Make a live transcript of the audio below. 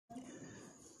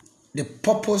The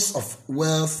purpose of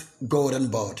Wealth Golden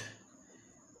Board.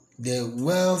 The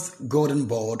Wealth Golden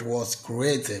Board was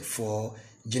created for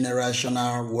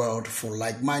generational wealth for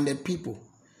like-minded people.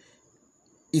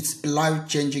 It's a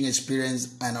life-changing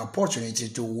experience and opportunity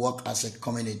to work as a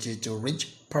community to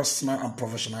reach personal and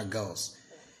professional goals.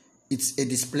 It's a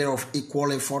display of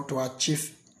equal effort to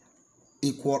achieve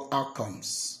equal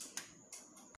outcomes.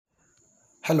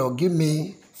 Hello, give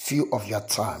me few of your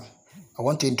time. I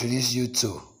want to introduce you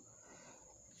to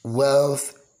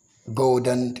Wealth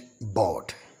Golden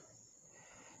Board.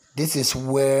 This is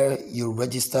where you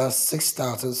register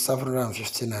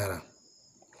 6,750 naira,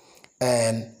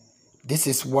 and this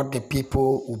is what the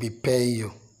people will be paying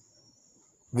you.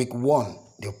 Week 1,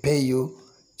 they'll pay you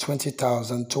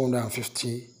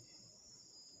 20,250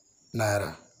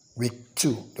 naira. Week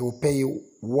 2, they will pay you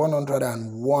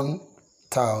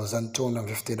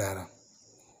 101,250 naira.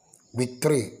 Week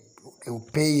 3, they will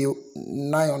pay you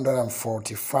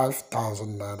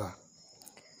 945,000 naira.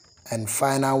 And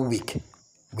final week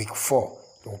 4,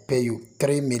 they will pay you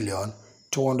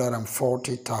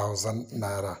 3,240,000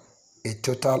 naira. A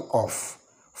total of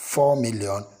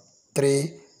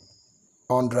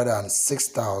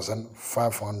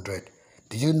 4,306,500.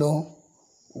 Do you know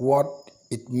what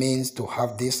it means to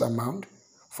have this amount?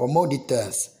 For more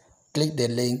details, click the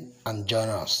link and join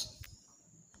us.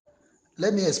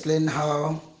 Let me explain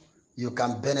how you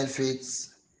can benefit.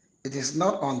 It is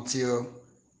not until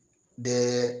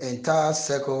the entire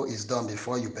cycle is done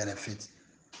before you benefit.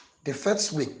 The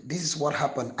first week, this is what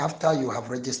happened after you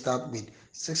have registered with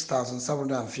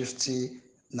 6,750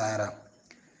 naira.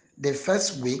 The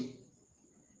first week,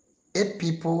 8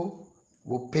 people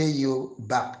will pay you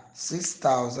back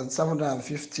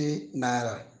 6,750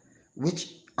 naira,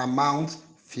 which amounts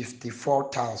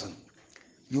 54,000.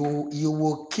 You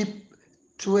will keep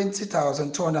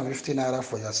 20,250 naira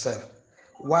for yourself,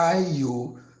 while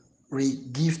you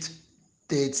re-gift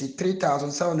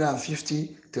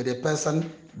 33,750 to the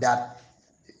person that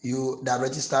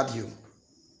registered you.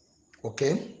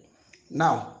 Okay.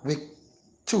 Now, week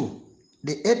 2,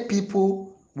 the 8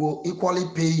 people will equally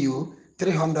pay you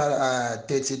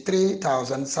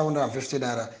 33,750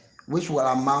 naira, which will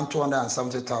amount to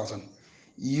 270,000.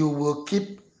 You will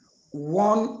keep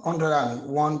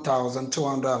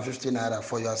 101,250 naira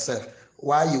for yourself,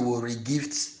 while you will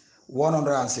regift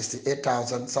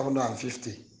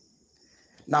 168,750.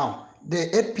 Now, the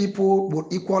 8 people will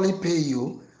equally pay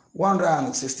you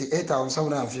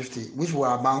 168,750, which will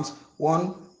amount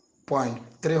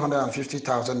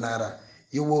 1,350,000 naira.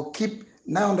 You will keep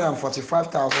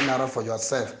 945,000 naira for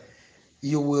yourself.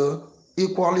 You will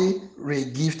equally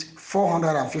re-gift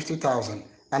 450,000.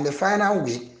 And the final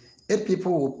week, 8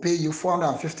 people will pay you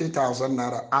 450,000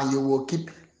 naira, and you will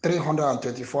keep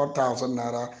 324,000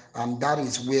 naira, and that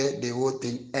is where the whole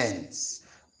thing ends.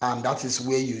 And that is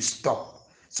where you stop.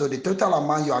 So the total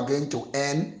amount you are going to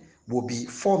earn will be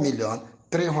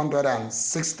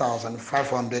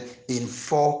 4,306,500 in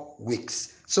 4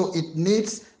 weeks. So it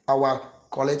needs our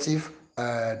collective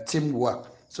teamwork.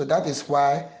 So that is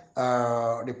why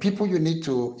the people you need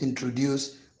to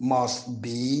introduce must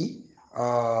be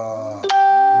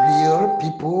real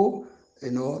people,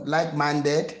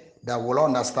 like-minded, that will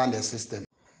understand the system.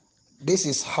 This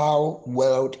is how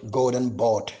Wealth Golden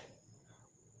Board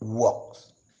works.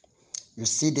 You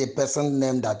see the person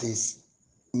name that is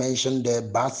mentioned there,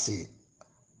 Batsy,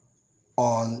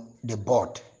 on the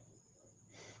board.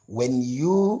 When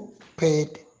you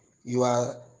paid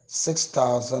your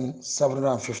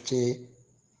 6,750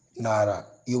 naira,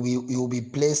 you will be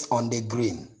placed on the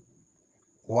green,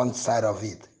 one side of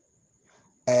it.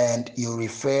 And you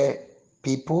refer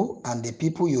people, and the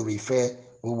people you refer,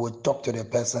 we will talk to the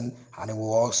person, and it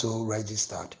will also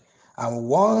register. And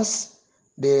once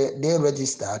they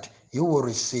registered, you will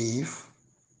receive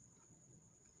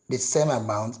the same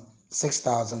amount,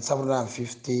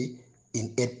 6,750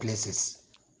 in 8 places.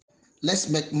 Let's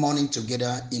make money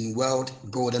together in Wealth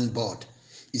Golden Board.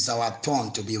 It's our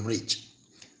turn to be rich.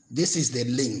 This is the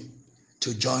link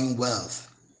to join Wealth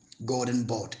Golden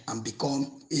Board and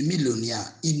become a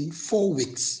millionaire in 4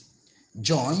 weeks.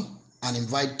 Join and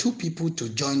invite 2 people to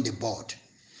join the board.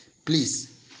 Please,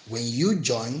 when you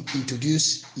join,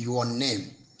 introduce your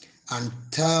name and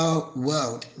tell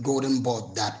Wealth Golden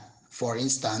Board that, for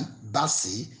instance,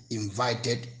 Bassey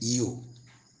invited you.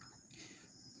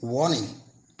 Warning,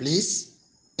 please,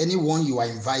 anyone you are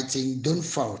inviting, don't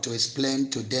fail to explain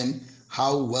to them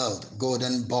how Wealth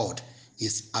Golden Board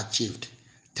is achieved.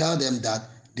 Tell them that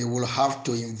they will have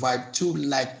to invite 2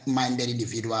 like-minded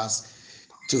individuals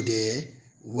to the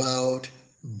Wealth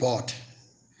Board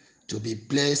to be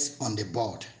placed on the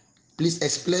board. Please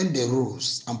explain the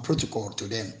rules and protocol to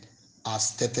them as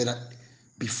stated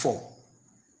before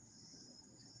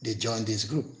they join this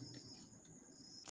group.